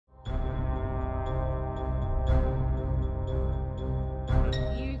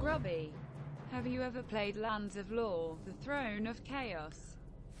Grubby. Have you ever played Lands of Lore, the Throne of Chaos?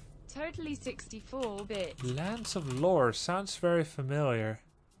 Totally 64-bit. Lands of Lore sounds very familiar.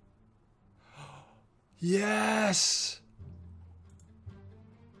 Yes!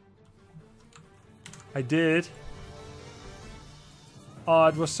 I did. Oh,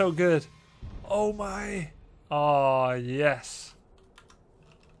 it was so good. Oh my. Oh, yes.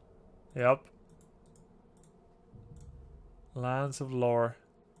 Yep. Lands of Lore.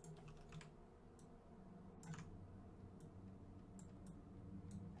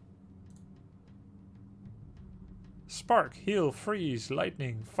 Spark, heal, freeze,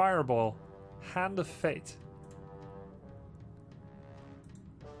 lightning, fireball, hand of fate.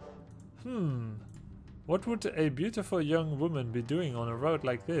 What would a beautiful young woman be doing on a road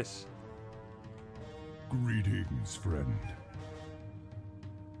like this? Greetings, friend.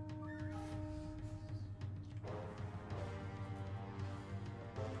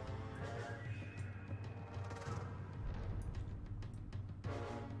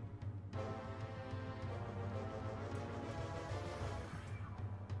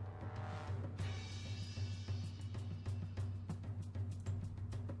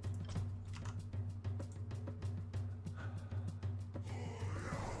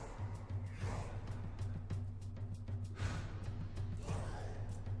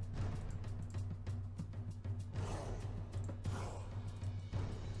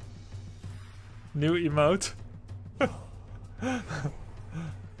 New emote.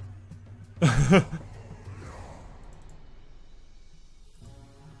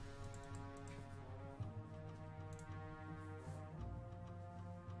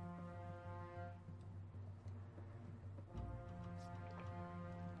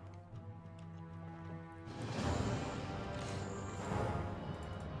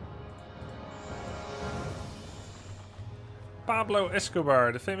 Pablo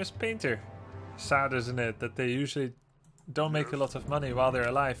Escobar, the famous painter. Sad, isn't it, that they usually don't make a lot of money while they're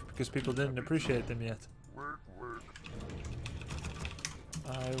alive because people didn't appreciate them yet.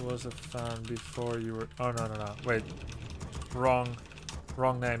 I was a fan before you were... Oh, no. Wait. Wrong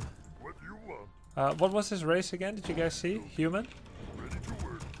name. What was his race again? Did you guys see? Human?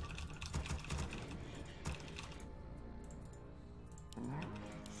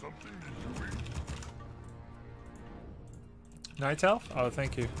 Night Elf? Oh,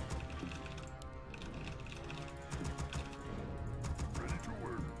 thank you.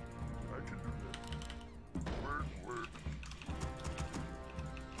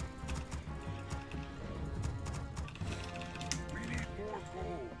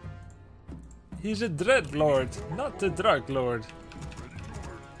 He's a Dread Lord, not the Drug Lord.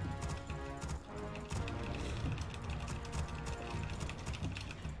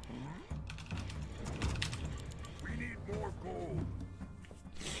 We need more gold.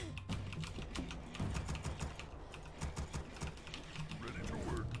 Ready to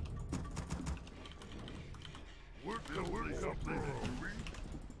work. Work something.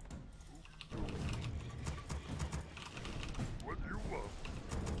 What do you want?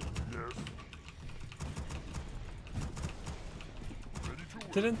 Yes.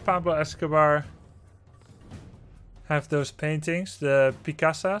 Didn't Pablo Escobar have those paintings, the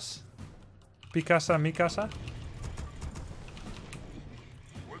Picasas? Picasa Mikasa?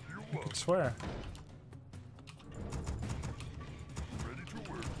 I could swear.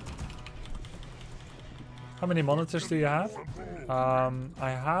 How many monitors do you have? I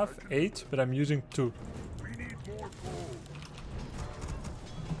have 8, but I'm using 2.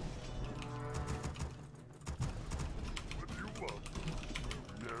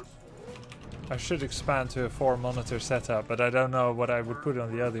 I should expand to a 4 monitor setup, but I don't know what I would put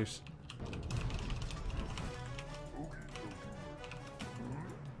on the others.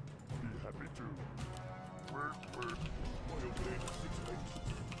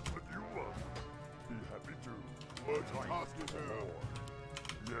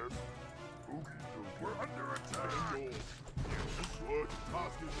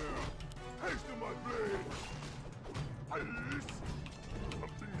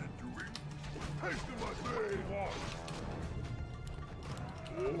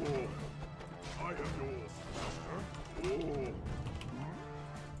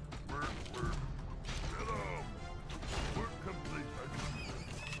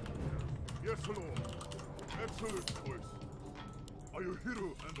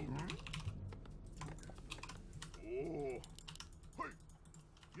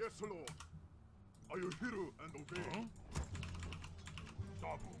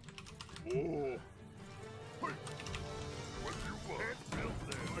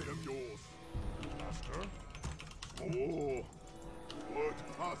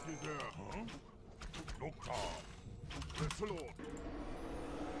 task is there? Huh? No car. Yes, Lord.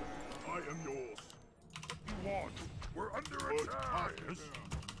 I am yours. What do you want? We're under attack. Yes.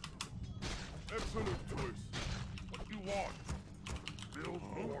 Excellent choice. What do you want? Build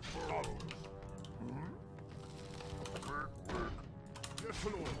more bombs. Work. Yes,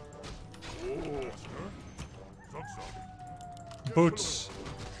 Lord. Oh, master. Some. Boots.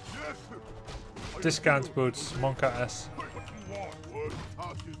 Yes. Discount boots. Monka S. What do you want? What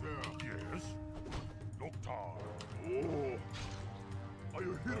task is there? Yes. Doctor. Oh. Are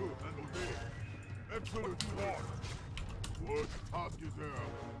you hero and obey? Excellent want. What task is there?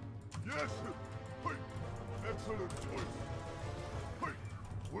 Yes. Hey. Excellent choice. Hey.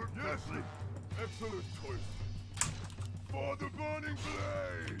 Work yes. Excellent choice. For the burning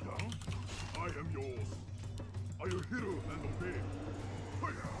blade. Huh? I am yours. Are you hero and obey?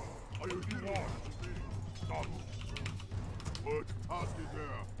 Hey. Are you hero and obey? Stop. What task is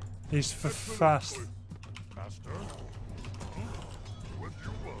there? He's fast. Choice. Master? What do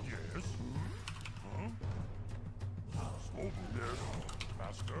you want? Yes. Smoke. Yes.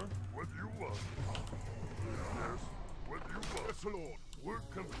 Master? What do you want? Yes. What do you want? Yes, Lord. Work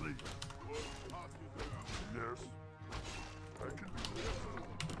complete. What task is there? Yes. I can do this.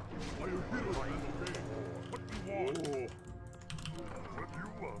 Are you hero and obey? What do you want? Oh. What do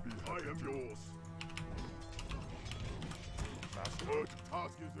you want? I am yours. Master? What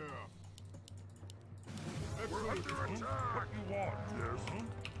task is there? We're under attack! What do you want? Yes.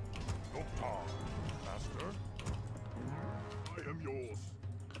 Doctor. Master? I am yours.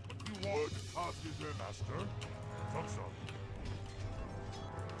 What do you want? What task is there? Master? Some.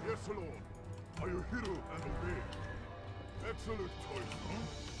 Yes, Lord. Are you hero and obey? Excellent choice.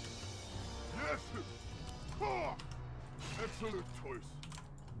 Yes! Ha! Excellent choice.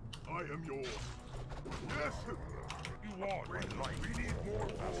 I am yours. Yes! What do you want? We need more,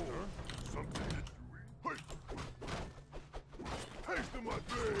 Master. Something. Hey! Haste to my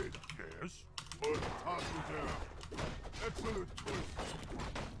blade! Yes? What task is there? Excellent choice.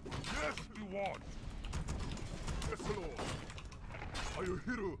 Yes! What do you want? Yes, Lord. Are you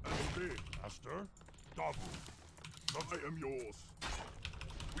hero and obey? Master? Dabu. I am yours.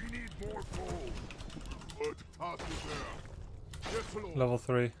 We need more gold. What task is there? Yes, Lord. Level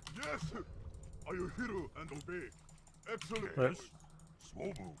 3. Yes! Are you hero and obey? Excellent. Right. Slow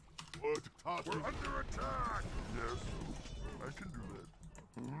move. What task? We're under attack! Yes, I can do that.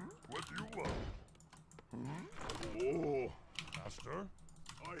 What do you want? Oh, Master?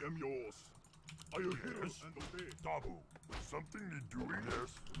 I am yours. Are you hero and obey? Dabu. Something need doing?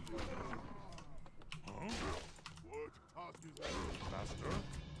 Yes. What task is that? Master?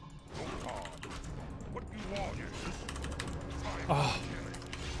 No card. What do you want? Yes. Oh.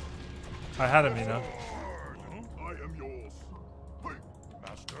 I had him, you know. I am yours. Hey.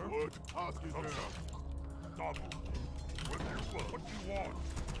 Master? What task is there? Dabu. What do you want? What do you want?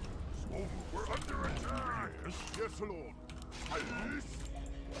 Smoke. We're under attack. Yes, Lord. Yes.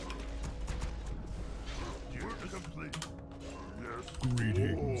 Work complete. Yes.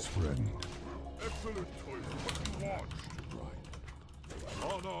 Greetings, friend. Excellent choice. What do you want?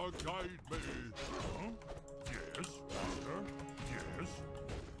 Honor guide me. Yes, Master. Yes.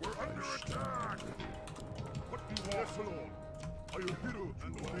 We're under attack. What do you want? Yes, Lord. Are you hero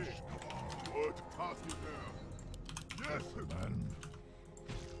and obey? What task is there? Yes, Man,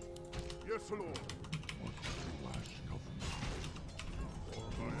 yes, Lord. what do you ask of me? For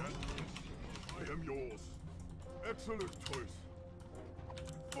my answers, I am yours. Excellent choice.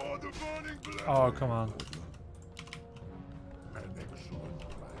 For the burning blade. Oh, come on. An excellent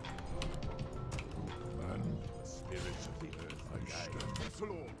plan. Man, the spirits of the earth I stand. Yes,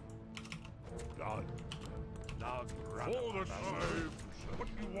 Lord. God. Now, For the tribes. What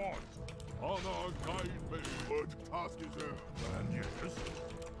do you want? Honor guide me. What task is there? Man, Yes.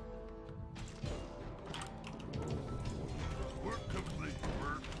 Work complete.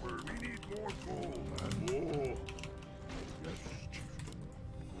 We need more gold. Oh, yes, chieftain.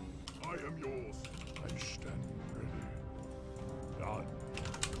 I am yours. I stand ready. God,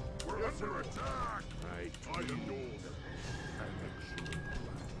 We're under attack. I am yours. an excellent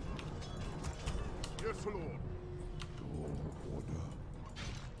plan. Yes, Lord. Your order.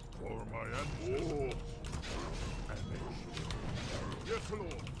 For my ancestors. An excellent Yes,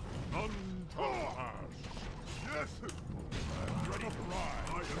 Lord. None shall pass. Yes. Ready to ride.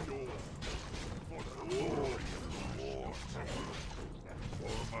 I am yours. For the glory of the Lord.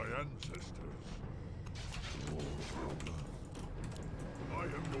 For my ancestors. I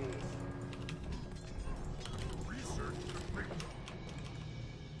am yours. Research complete.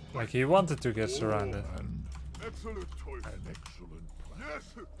 Like he wanted to get surrounded. and Excellent choice. an excellent plan. Yes.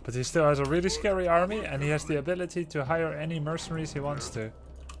 But he still has a really scary army, and he has the ability to hire any mercenaries he wants to.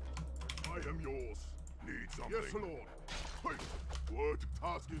 I am yours. Need something? Yes, Lord. Hey. What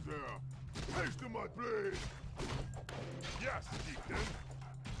task is there? Haste my blade. Yes, Deacon.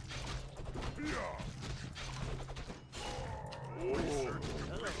 Yeah. Oh.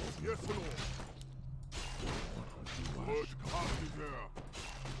 Yes, Lord. What task is there?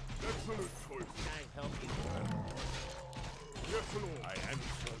 Excellent choice. Can I help you? Yes, Lord. I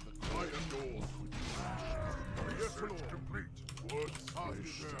answer the I am yours. Yes, Lord. Complete. What task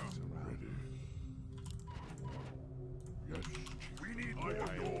is there? ready. Yes, We need more I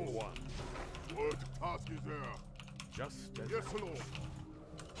am yours. one. What task is there? Just as Yes, Lord.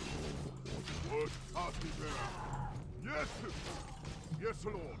 What task is there? Yes! Yes,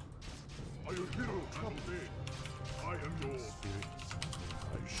 Lord. Are you hero and obey? I am yours.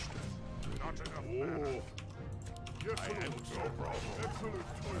 I stand. Not enough mana. Yes, I Lord. am no problem. Excellent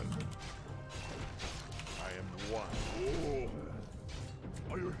choice. I am one.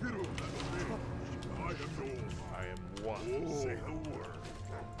 Oh. Are you hero and obey? I am yours. I am one. Oh. Say the word.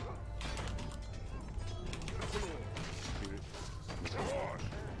 Yes, Lord. Spirit. Gosh.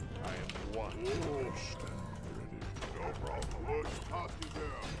 I am one. Oh. Stand ready. No problem. What task is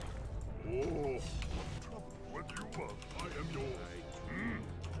there? Oh. What do you want? I am yours.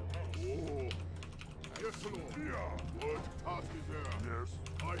 Oh. Yes, Lord. Yeah. What task is there? Yes.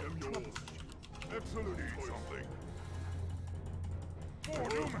 I am yours. Excellent choice. Something. For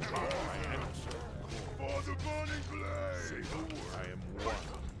the Answer. For the burning blade. Say the word. I am one.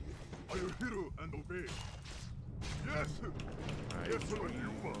 Are you hero and obey? Yes. Yes, Lord.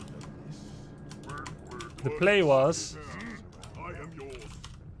 You want. The play was I am yours.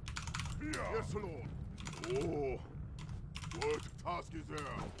 Yes, Lord. Oh. What task is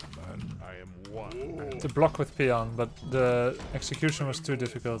there? I am one. Oh. to block with Peon, but the execution was too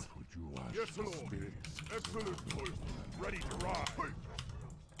difficult. Yes, Lord. Excellent choice. Ready to ride.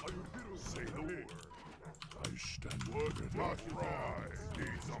 Are you hero? Say the word. I stand What ready. task is there?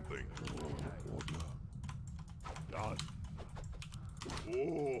 Need something. Order. Done.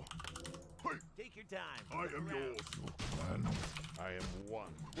 Oh. Hey. Take your time. I am yours. Man, I am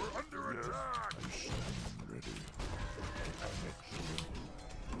one. We're under attack. I stand ready.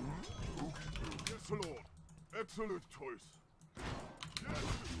 Yes, Lord. Excellent choice. Yes.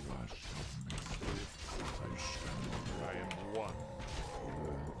 You ask of me. I stand. I am one.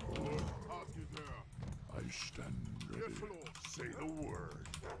 What task is there? I stand ready. Yes, Lord. Say the word.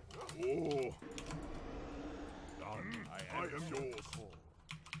 Oh. Done. I am yours.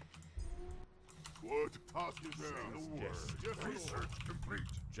 What task is there? Say the word. Yes, Lord. Research complete.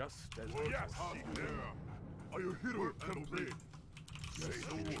 Just as What yes. task is there? Are you hero and obey? Say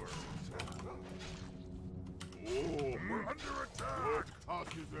the word. Oh. We're under attack. What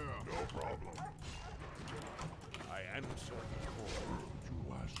task is there? No problem. I answer the call.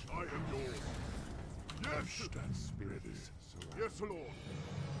 You ask. I am yours. Yes. Stand ready. Yes, Lord.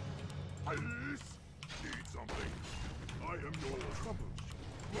 Please. Need something. I am yours.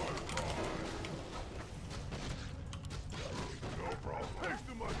 No problem. Haste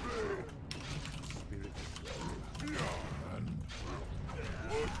to my blade. Spirit. Yeah. And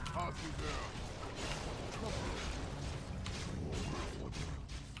What task is there?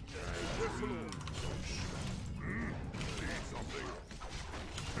 Yes, Lord. Need something.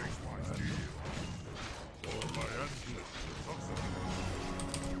 Face my steel. For my ancestors.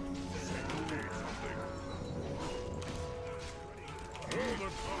 Need something. All the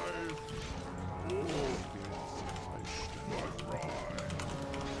time. Oh. My pride.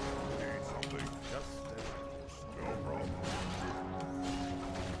 Need something. just as No problem.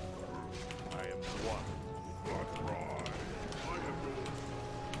 I am one. My pride. I am yours.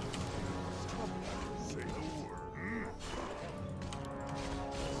 Say the word.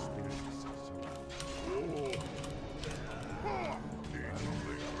 Oh. Ah. Need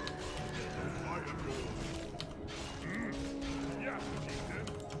something. I am yours. Yes, Chieftain.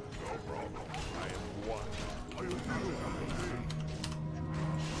 No problem. I am one. Are you doing something?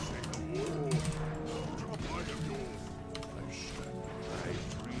 Say the word. I am yours. I stand. I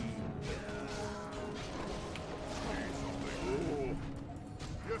dream. Need something. Oh.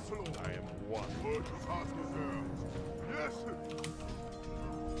 Yes, Lord. I am one. What task is there? Yes.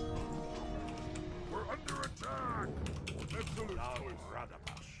 We're under attack. Excellent choice.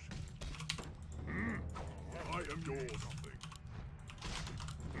 Radabash. I am yours.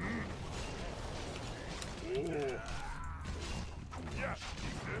 Oh. Yes,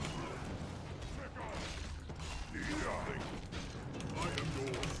 Chieftain. Check off. Need something. I am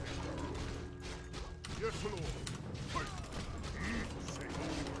yours. Yes, Lord. Hey.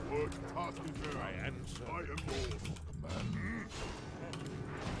 task is here? I answer. I am yours. Command.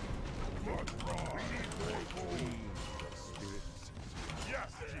 What wrong? We need more gold. Spirit senses. Yes,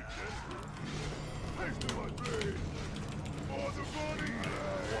 chieftain. Taste of my blade. For the body.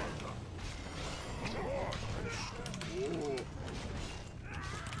 Oh.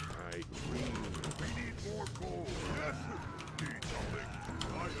 I dream. We need more gold. Yes. Need something.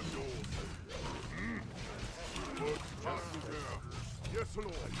 I am yours. What task is here? Yes, Lord.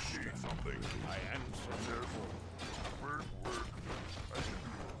 Need something. I answer. Therefore, work. I can do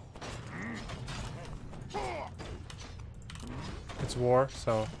it. It's war,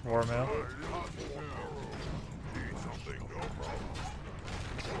 so war mail. Need something, no problem.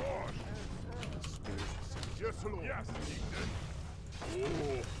 Yes, Lord. Yes, chieftain.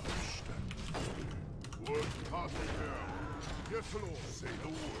 Oh. What task is here? Yes, Lord. Say the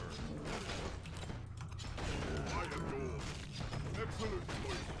word. I am yours. Excellent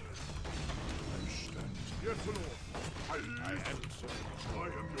choice. Yes, Lord. I answer. I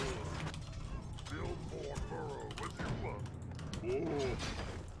am yours. Build more burrow with your love. Oh.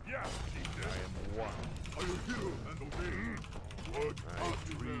 Yes, chieftain. I am one. I will hear and obey. What task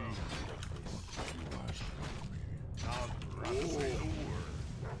is here? Now, Oh. Say the word.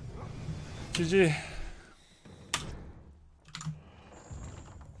 GG.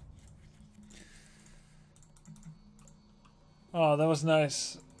 Oh, that was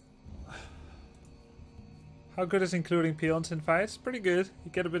nice. How good is including peons in fights? Pretty good.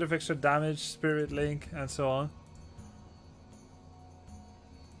 You get a bit of extra damage, spirit link, and so on.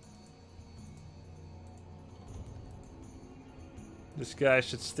 This guy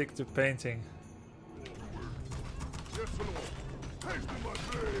should stick to painting. Yes, Lord. Taste of my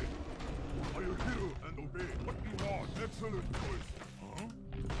blade. I will hear and obey. What you want? Excellent choice.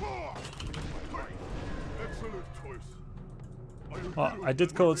 Huh? Excellent choice. Well, I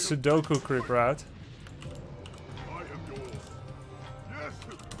did call it Sudoku creep route. I am yours. Yes.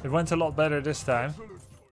 It went a lot better this time. Excellent